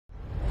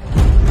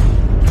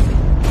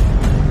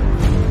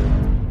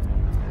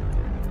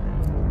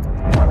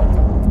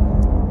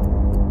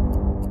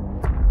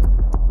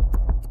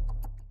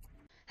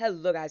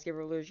Hello guys,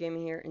 Gabriele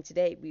Gaming here, and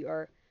today we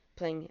are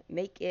playing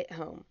Make It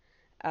Home.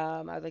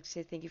 I'd like to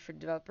say thank you for the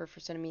developer for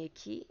sending me a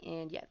key,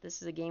 and yeah,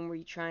 this is a game where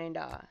you try and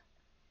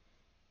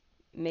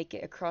make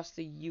it across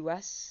the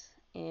US,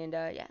 and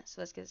yeah,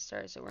 so let's get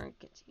started. So we're going to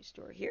get to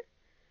store here.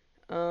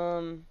 We're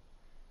going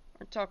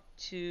to talk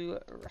to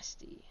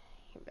Rusty.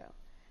 Here we go.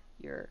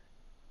 You're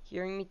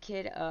hearing me,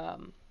 kid?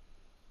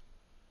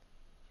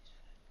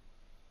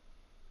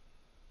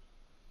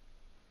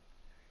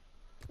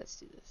 Let's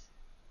do this.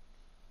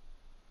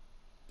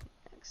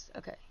 Next,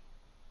 okay.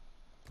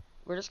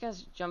 We're just going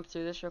to jump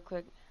through this real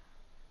quick,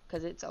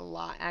 because it's a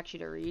lot actually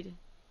to read.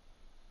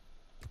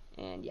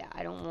 And yeah,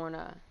 I don't want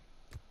to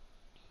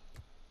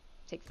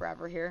take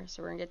forever here,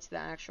 so we're going to get to the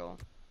actual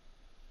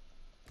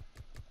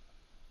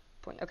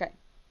point. Okay,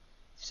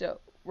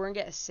 so we're going to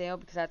get a sail,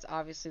 because that's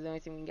obviously the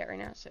only thing we can get right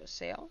now, so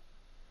sail.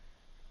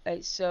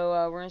 Alright, so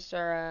we're going to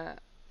start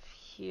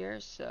here,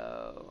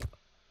 so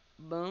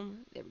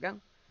boom, there we go.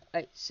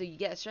 Alright, so you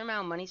get a certain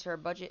amount of money, so our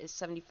budget is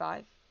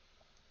 75.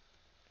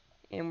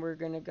 And we're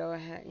going to go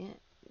ahead, yeah,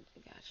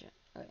 gotcha.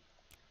 Okay,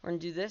 we're going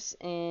to do this,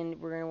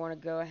 and we're going to want to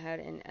go ahead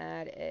and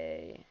add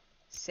a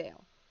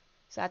sail.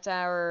 So that's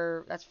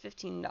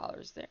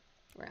 $15 there.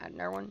 We're adding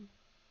another one.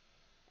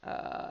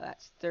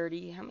 That's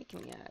 30. How many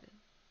can we add?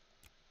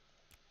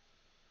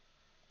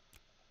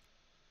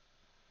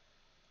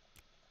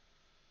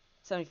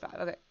 $75.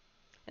 Okay.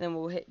 And then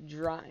we'll hit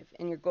drive.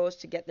 And your goal is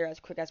to get there as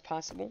quick as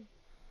possible.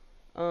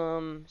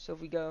 So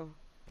if we go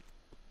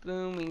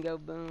boom, we can go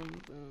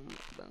boom, boom,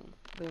 boom,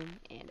 boom,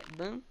 and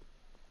boom.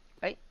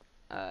 Right?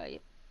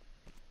 Yep.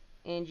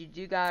 And you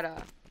do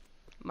got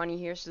money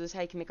here, so this is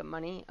how you can make up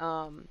money.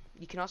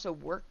 You can also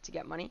work to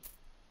get money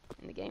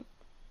in the game.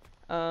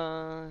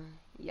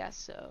 Yeah,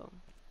 so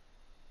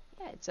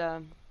yeah, it's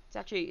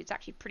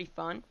actually pretty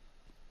fun.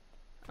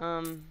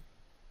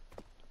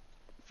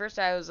 First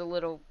I was a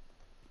little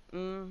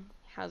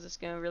how's this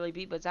gonna really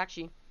be, but it's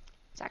actually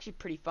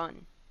pretty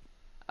fun.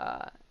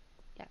 Yeah,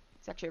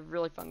 it's actually a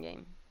really fun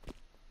game.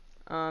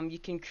 You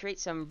can create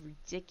some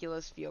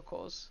ridiculous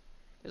vehicles.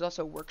 There's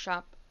also a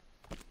workshop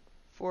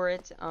for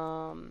it.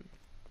 So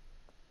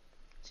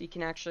you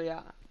can actually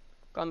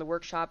go on the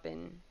workshop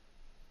and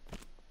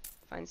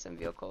find some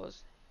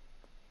vehicles.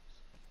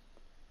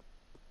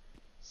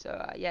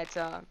 So yeah, it's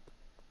a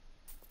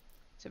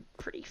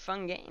pretty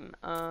fun game.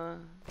 Yeah.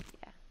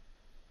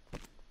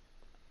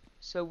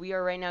 So we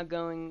are right now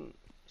going.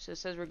 So it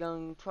says we're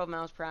going 12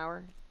 miles per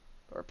hour,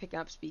 but we're picking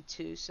up speed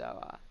 2. So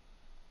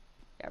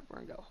yeah, we're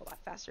gonna go a whole lot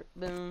faster.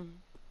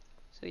 Boom.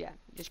 So yeah,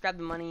 just grab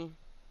the money.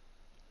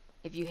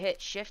 If you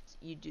hit shift,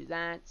 you do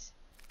that.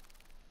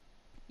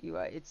 You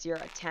it's your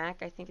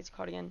attack, I think it's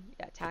called again.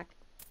 Yeah, attack.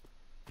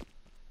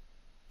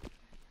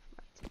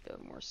 To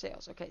build more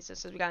sails. Okay, so it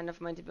says we got enough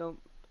money to build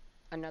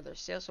another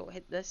sail, so we'll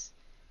hit this,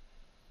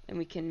 and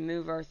we can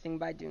move our thing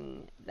by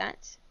doing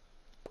that.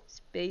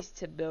 Space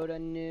to build a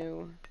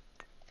new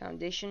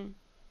foundation,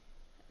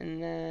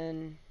 and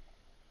then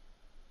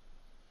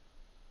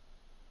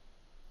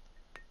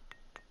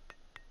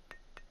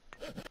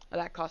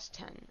that costs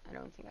 10. I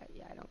don't think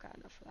I don't got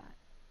enough for that.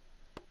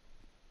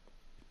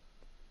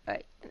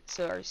 Alright,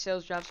 so our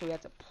sales drop, so we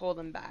have to pull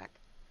them back.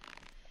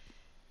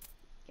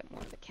 Get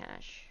more of the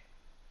cash.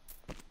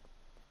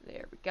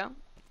 There we go.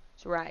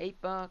 So we're at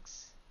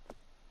 $8.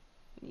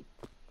 We need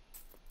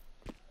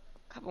a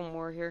couple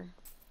more here.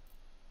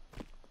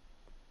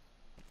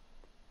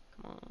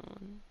 Come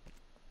on.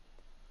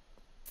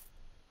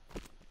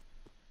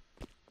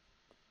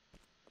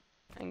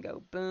 And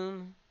go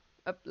boom.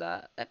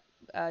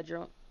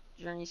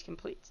 Journey's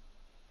complete.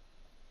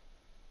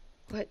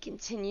 Go ahead,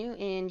 continue,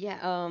 and yeah,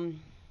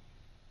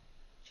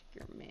 check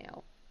your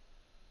mail.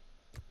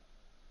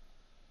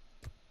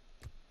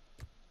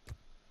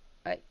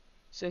 Alright,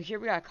 so here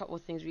we got a couple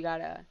of things. We got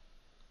a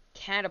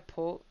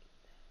catapult.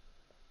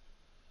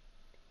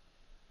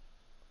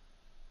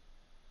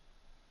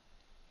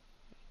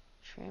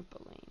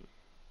 Trampoline.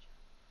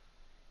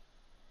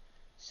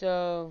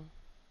 So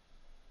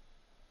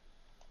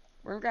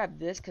we're gonna grab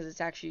this because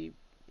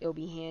it'll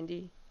be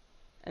handy.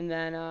 And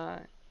then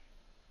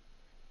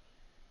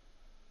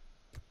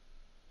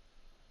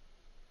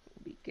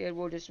be good.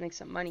 We'll just make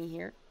some money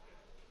here.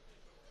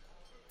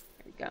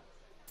 There we go.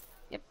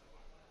 Yep.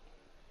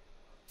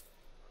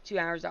 2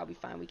 hours, I'll be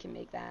fine. We can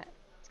make that.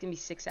 It's gonna be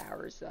 6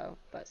 hours though,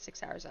 but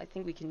 6 hours. I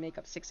think we can make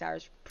up 6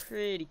 hours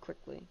pretty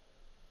quickly.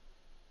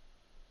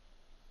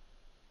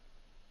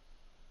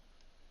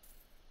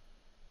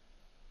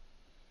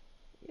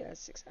 Yeah,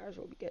 6 hours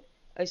will be good.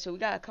 Okay, so we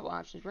got a couple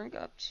options. We're gonna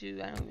go up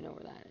to, I don't even know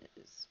where that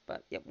is,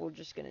 but yep, we're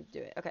just gonna do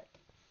it. Okay,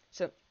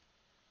 so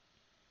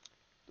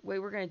the way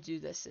we're gonna do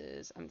this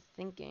is, I'm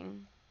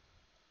thinking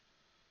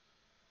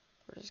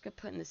we're just gonna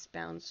put in this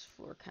bounce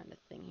floor kind of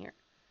thing here.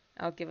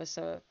 That'll give us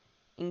a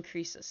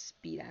increase of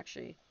speed.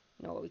 Actually,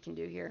 you know what we can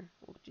do here?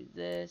 We'll do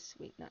this.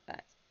 Wait, not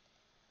that.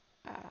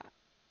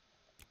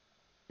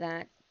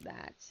 That.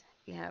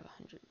 We have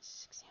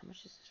 160. How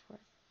much is this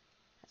worth?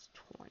 That's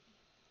 20.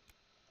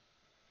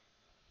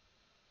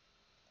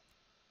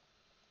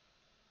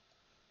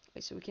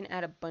 Okay, so we can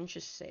add a bunch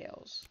of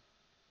sails.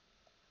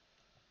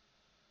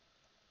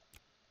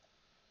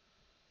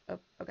 Oh,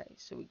 okay,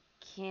 so we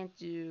can't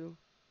do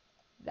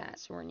that,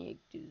 so we're going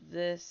to do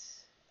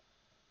this.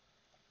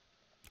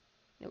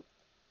 Nope.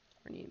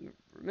 We're going to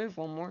remove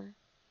one more.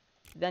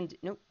 Then,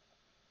 nope.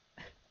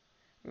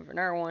 Move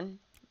another one.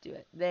 Do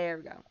it. There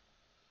we go.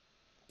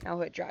 Now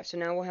we'll hit drive. So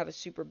now we'll have a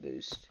super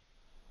boost.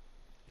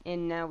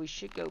 And now we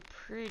should go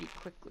pretty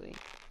quickly.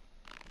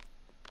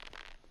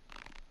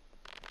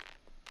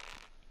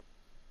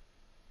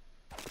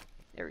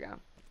 There we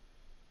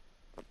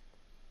go.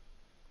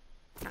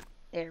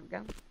 There we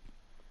go.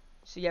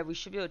 So yeah, we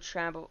should be able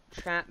to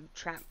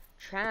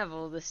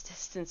travel this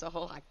distance a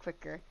whole lot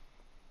quicker.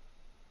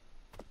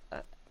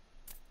 There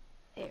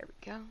we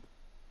go.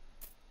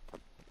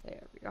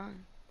 There we go.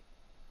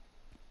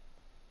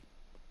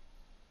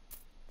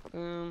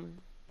 Boom.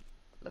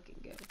 Looking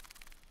good.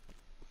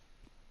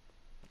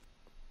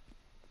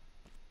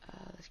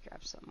 Let's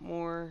grab some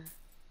more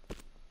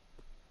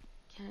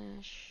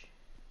cash.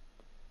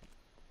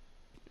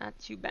 Not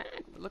too bad.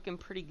 We're looking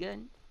pretty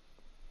good.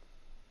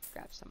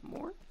 Grab some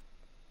more.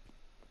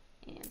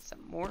 And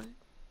some more.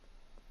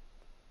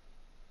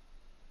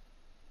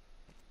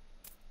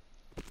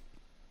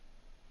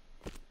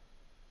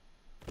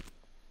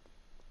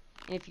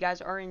 And if you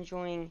guys are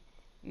enjoying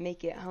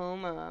Make It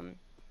Home,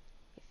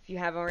 if you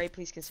haven't already,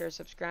 please consider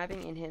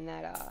subscribing and hitting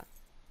that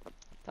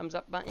thumbs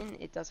up button.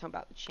 It does help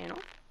out the channel.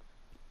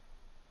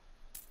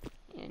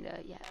 And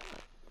yeah,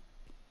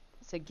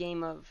 it's a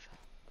game of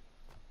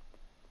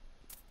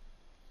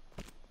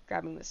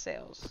grabbing the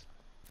sails.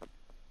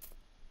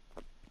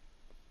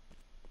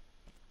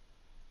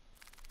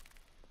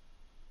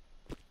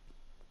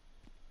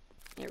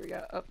 Here we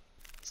go. Oh, it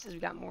says we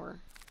got more.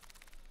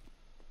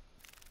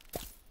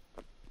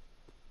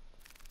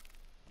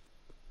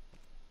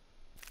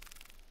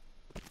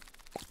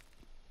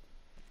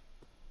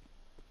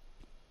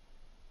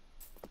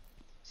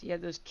 So you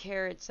have those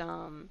carrots.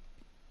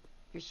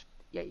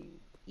 Yeah, you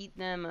eat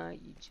them.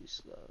 You too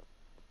slow.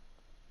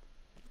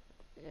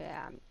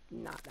 Yeah, I'm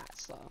not that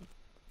slow.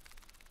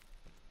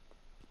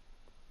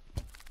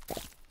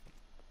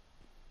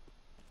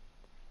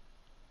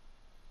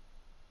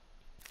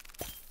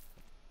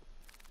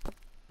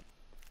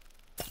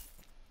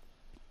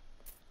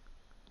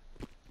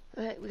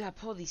 Alright, we gotta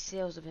pull these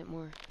sails a bit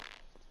more.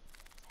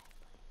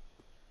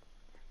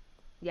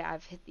 Yeah,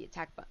 I've hit the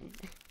attack button.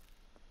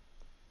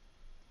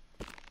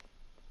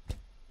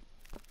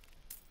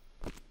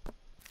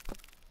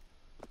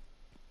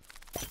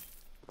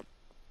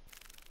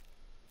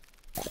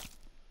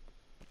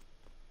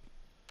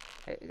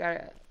 We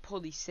gotta pull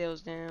these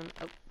sails down.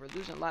 Oh, we're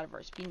losing a lot of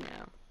our speed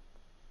now.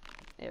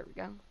 There we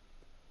go.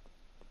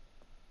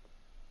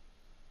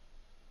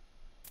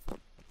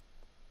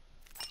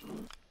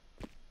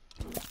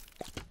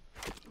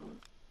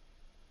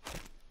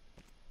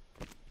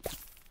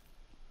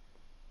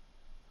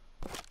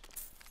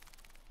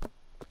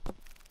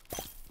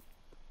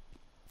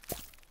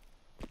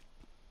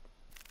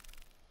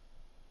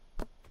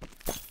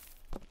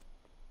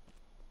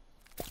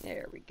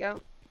 There we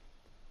go.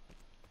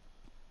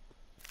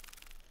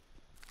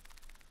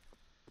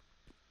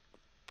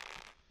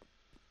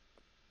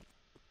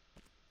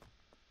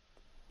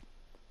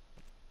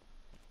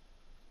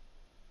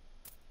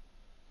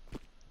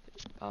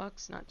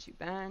 $50, not too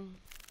bad.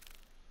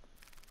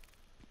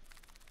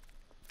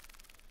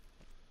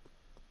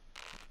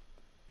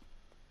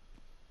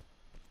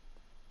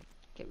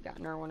 Okay, we got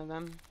another one of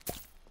them.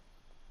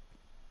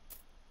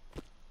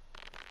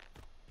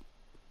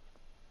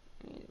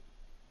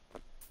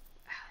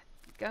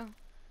 Go.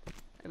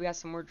 We got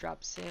some more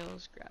drop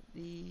sails. Grab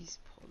these,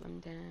 pull them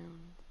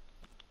down.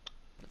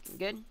 Looking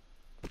good.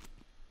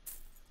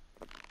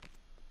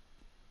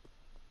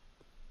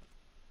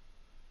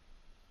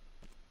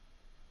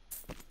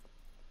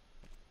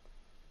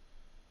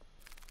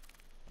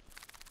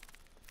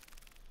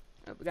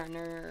 Oh, we got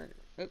another.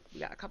 Oh, we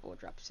got a couple of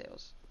drop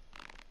sails.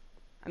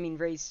 I mean,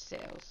 raised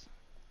sails.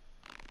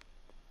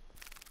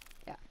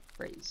 Yeah,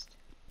 raised.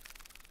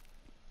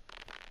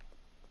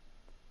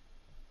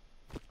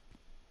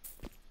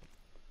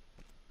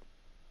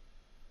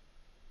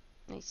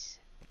 Nice.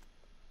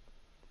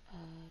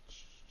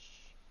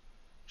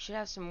 Should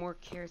have some more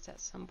carrots at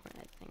some point,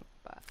 I think,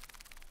 but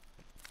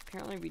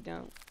apparently we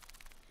don't.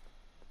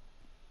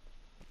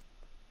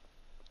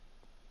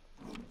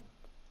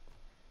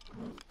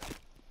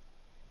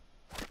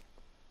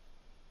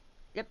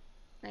 Yep,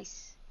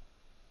 nice.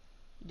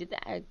 You did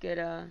that good.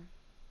 Not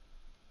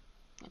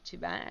too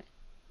bad.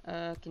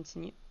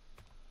 Continue.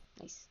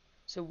 Nice.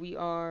 So we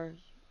are.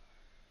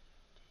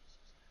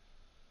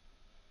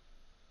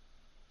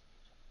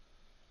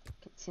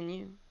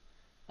 Continue.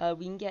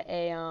 We can get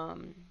a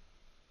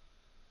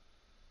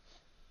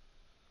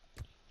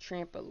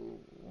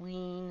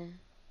trampoline.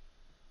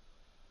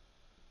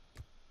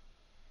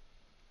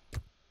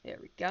 There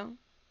we go.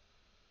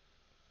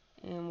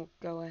 And we'll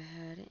go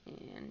ahead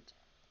and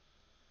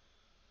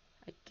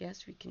I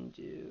guess we can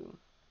do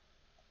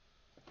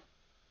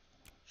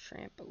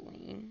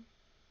trampoline.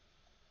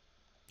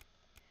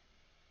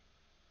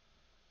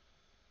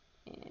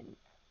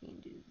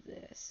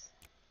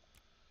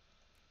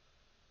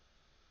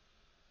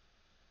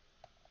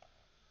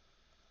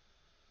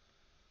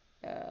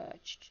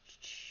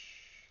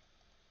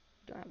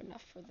 don't have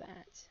enough for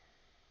that.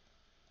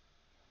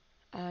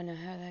 Oh no,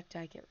 how the heck did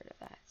I get rid of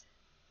that?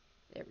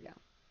 There we go.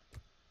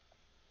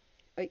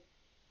 Wait,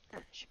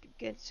 that should be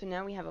good. So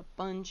now we have a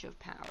bunch of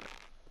power.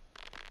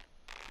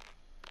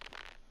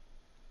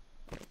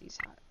 Where are these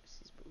balloons?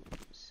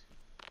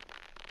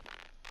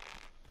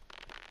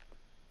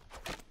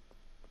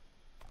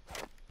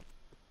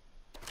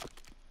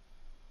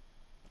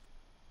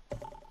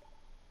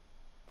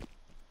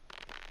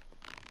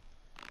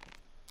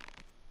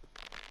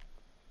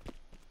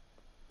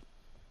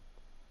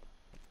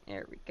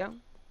 There we go.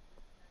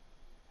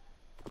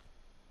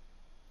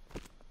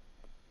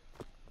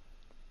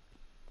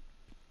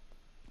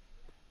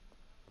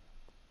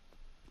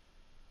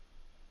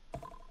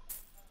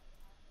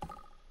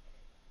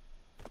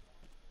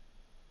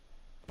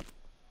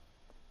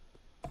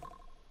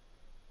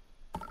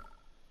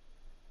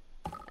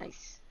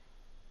 Nice.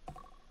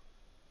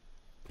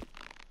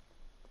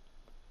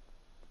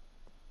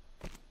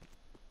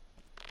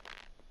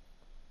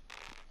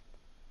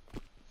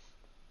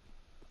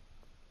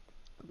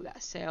 We got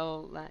a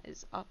sail that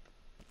is up.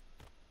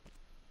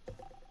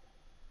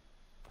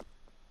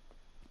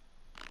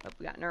 Oh,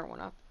 we got another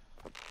one up.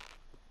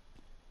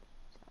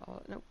 Oh,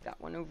 nope, got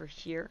one over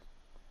here.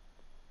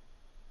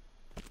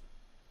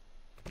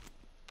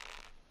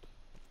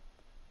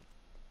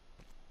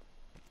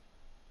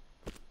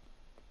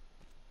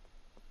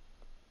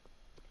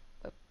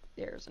 Oh,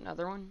 there's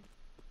another one.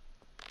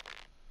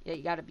 Yeah,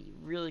 you gotta be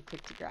really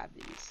quick to grab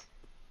these.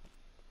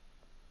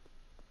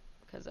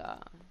 Cause,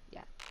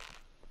 yeah.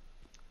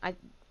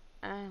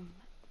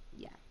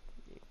 Yeah,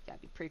 you gotta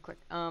be pretty quick.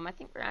 I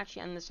think we're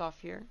actually ending this off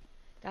here,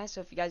 guys. So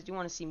if you guys do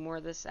want to see more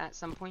of this at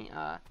some point,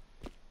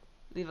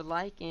 leave a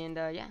like, and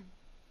yeah.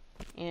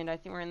 And I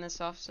think we're ending this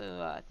off.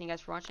 So thank you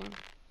guys for watching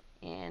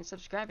and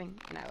subscribing,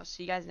 and I will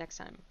see you guys next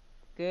time.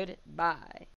 Goodbye.